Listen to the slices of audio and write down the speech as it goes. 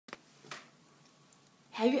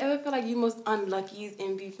Have you ever felt like you most unluckiest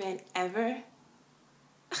MB fan ever?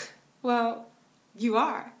 Well, you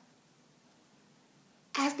are.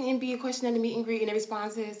 Asking MB a question at a meet and greet and the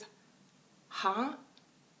response is, huh?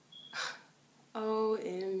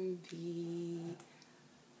 OMB.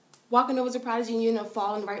 Walking over to Prodigy and you end up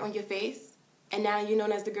falling right on your face, and now you're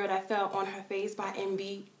known as the girl that fell on her face by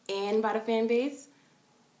MB and by the fan base?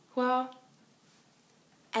 Well,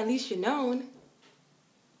 at least you're known.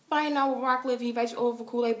 Finding out with Rockcliffe, he invites you over for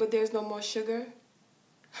Kool-Aid, but there's no more sugar.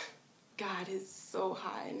 God, it's so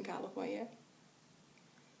hot in California.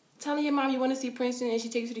 Telling your mom you want to see Princeton and she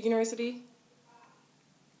takes you to the university.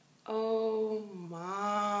 Oh,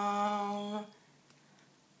 Mom.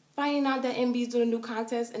 Finding out that MB's doing a new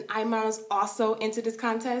contest and iMom is also into this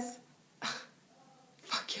contest.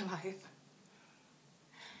 Fuck your life.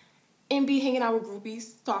 MB hanging out with groupies,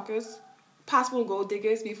 stalkers, possible gold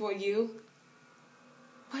diggers before you.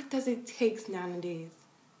 What does it take nowadays?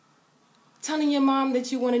 Telling your mom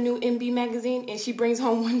that you want a new MB magazine and she brings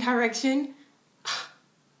home One Direction.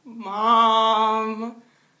 Mom.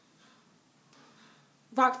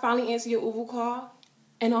 Rock finally answers your Uber call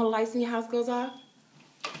and all the lights in your house goes off.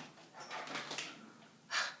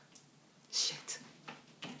 Shit.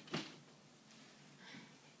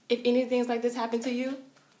 If anything like this happened to you,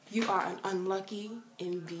 you are an unlucky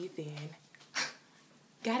MB fan.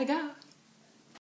 Gotta go.